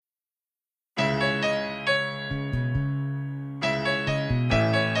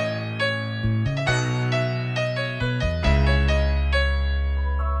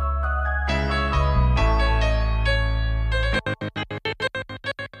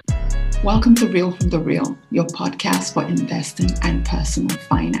Welcome to Real from the Real, your podcast for investing and personal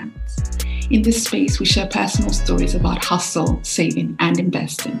finance. In this space, we share personal stories about hustle, saving, and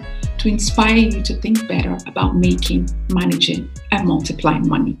investing to inspire you to think better about making, managing, and multiplying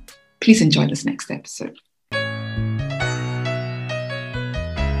money. Please enjoy this next episode.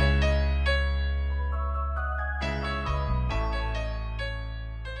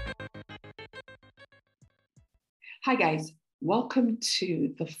 Hi guys, welcome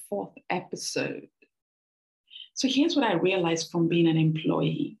to the fourth episode. So here's what I realized from being an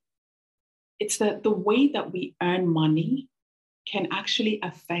employee. It's that the way that we earn money can actually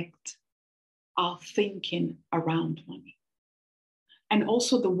affect our thinking around money. And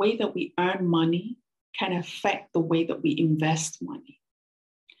also the way that we earn money can affect the way that we invest money.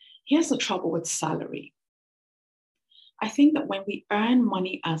 Here's the trouble with salary. I think that when we earn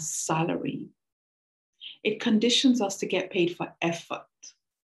money as salary, it conditions us to get paid for effort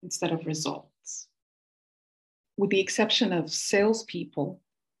instead of results. With the exception of salespeople,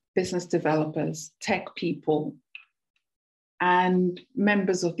 business developers, tech people, and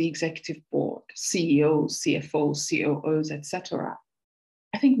members of the executive board, CEOs, CFOs, COOs, etc.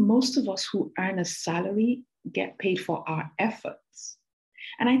 I think most of us who earn a salary get paid for our efforts.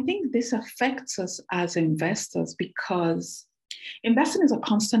 And I think this affects us as investors because investing is a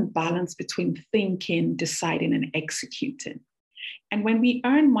constant balance between thinking, deciding, and executing. And when we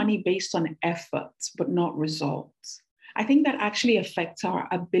earn money based on efforts, but not results, I think that actually affects our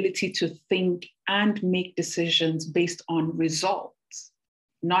ability to think and make decisions based on results,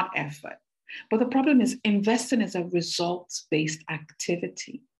 not effort. But the problem is investing is a results-based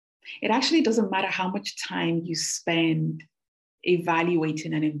activity. It actually doesn't matter how much time you spend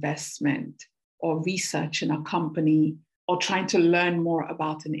evaluating an investment or researching a company or trying to learn more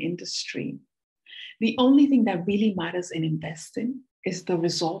about an industry. The only thing that really matters in investing is the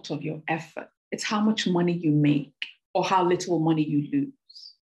result of your effort. It's how much money you make or how little money you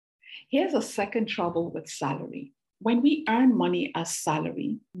lose. Here's a second trouble with salary. When we earn money as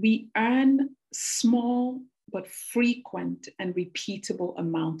salary, we earn small but frequent and repeatable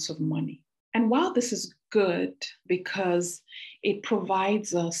amounts of money. And while this is good because it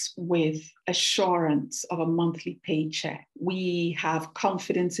provides us with assurance of a monthly paycheck, we have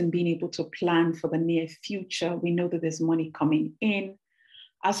confidence in being able to plan for the near future. We know that there's money coming in.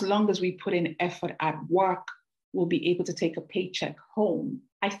 As long as we put in effort at work, we'll be able to take a paycheck home.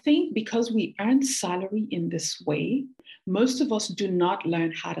 I think because we earn salary in this way, most of us do not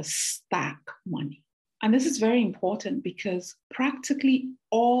learn how to stack money. And this is very important because practically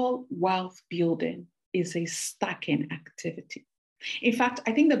all wealth building is a stacking activity. In fact,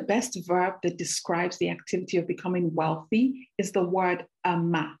 I think the best verb that describes the activity of becoming wealthy is the word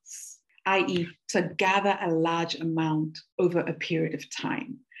amass, i.e., to gather a large amount over a period of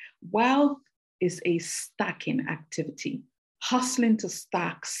time. Wealth is a stacking activity. Hustling to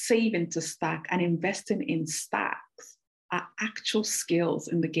stack, saving to stack, and investing in stacks are actual skills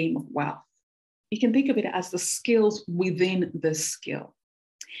in the game of wealth. You can think of it as the skills within the skill.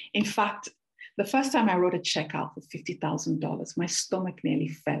 In fact, the first time I wrote a check out for $50,000, my stomach nearly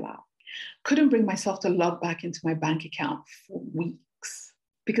fell out. Couldn't bring myself to log back into my bank account for weeks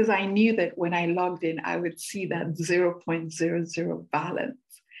because I knew that when I logged in, I would see that 0.00 balance.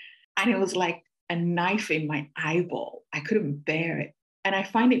 And it was like a knife in my eyeball. I couldn't bear it. And I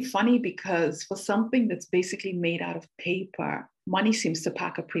find it funny because for something that's basically made out of paper, money seems to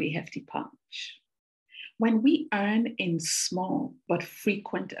pack a pretty hefty punch. When we earn in small but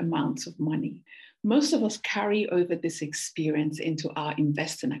frequent amounts of money, most of us carry over this experience into our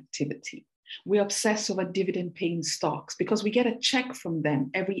investing activity. We obsess over dividend-paying stocks because we get a check from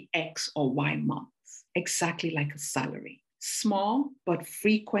them every X or Y months, exactly like a salary. Small but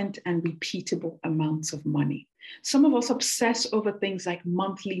frequent and repeatable amounts of money. Some of us obsess over things like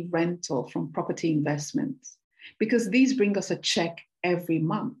monthly rental from property investments because these bring us a check every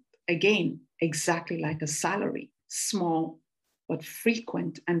month. Again, exactly like a salary, small but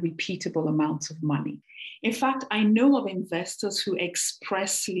frequent and repeatable amounts of money. In fact, I know of investors who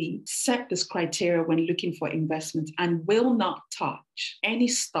expressly set this criteria when looking for investments and will not touch any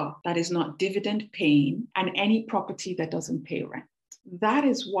stock that is not dividend paying and any property that doesn't pay rent. That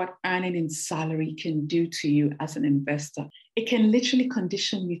is what earning in salary can do to you as an investor. It can literally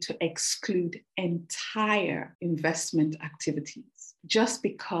condition you to exclude entire investment activities just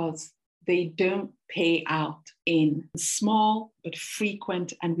because they don't pay out in small but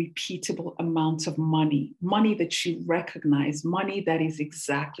frequent and repeatable amounts of money, money that you recognize, money that is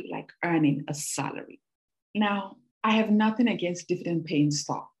exactly like earning a salary. Now, I have nothing against dividend paying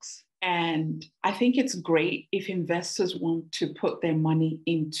stocks. And I think it's great if investors want to put their money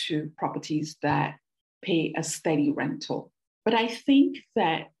into properties that pay a steady rental. But I think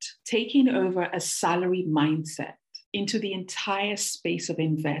that taking over a salary mindset into the entire space of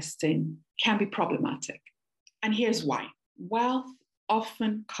investing can be problematic. And here's why. Wealth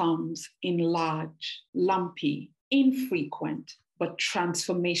often comes in large, lumpy, infrequent, but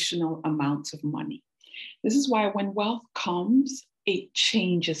transformational amounts of money. This is why when wealth comes, it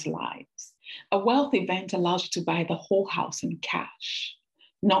changes lives. A wealth event allows you to buy the whole house in cash,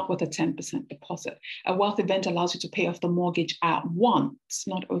 not with a 10% deposit. A wealth event allows you to pay off the mortgage at once,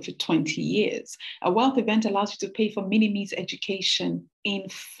 not over 20 years. A wealth event allows you to pay for mini-me's education in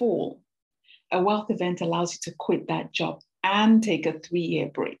full. A wealth event allows you to quit that job and take a 3-year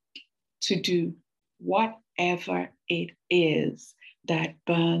break to do whatever it is that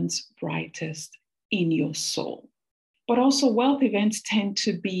burns brightest in your soul. But also wealth events tend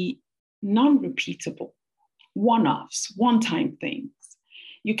to be non-repeatable, one-offs, one-time things.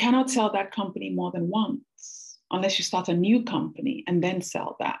 You cannot sell that company more than once unless you start a new company and then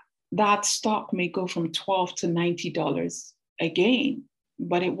sell that. That stock may go from $12 to $90 again,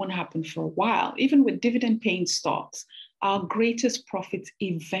 but it won't happen for a while. Even with dividend-paying stocks, our greatest profits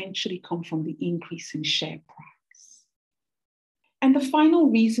eventually come from the increase in share price. And the final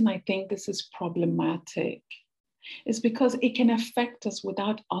reason I think this is problematic is because it can affect us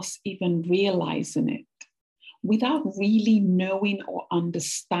without us even realizing it. Without really knowing or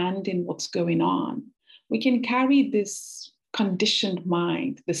understanding what's going on, we can carry this conditioned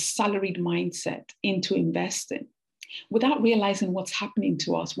mind, this salaried mindset into investing without realizing what's happening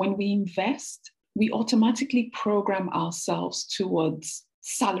to us. When we invest, we automatically program ourselves towards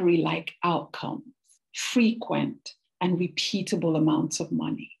salary-like outcomes, frequent and repeatable amounts of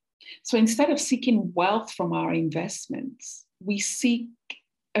money. So instead of seeking wealth from our investments, we seek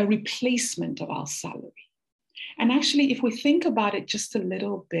a replacement of our salary. And actually, if we think about it just a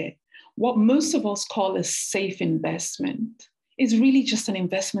little bit, what most of us call a safe investment is really just an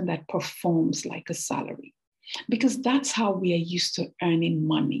investment that performs like a salary, because that's how we are used to earning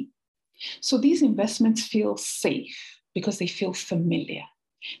money. So these investments feel safe because they feel familiar.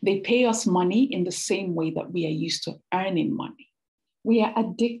 They pay us money in the same way that we are used to earning money. We are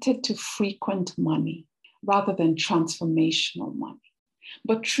addicted to frequent money rather than transformational money.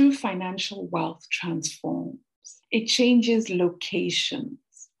 But true financial wealth transforms. It changes locations,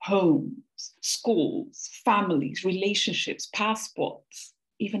 homes, schools, families, relationships, passports,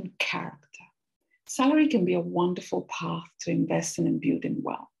 even character. Salary can be a wonderful path to investing and building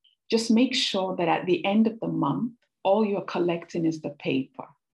wealth. Just make sure that at the end of the month, all you're collecting is the paper,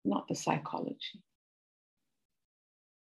 not the psychology.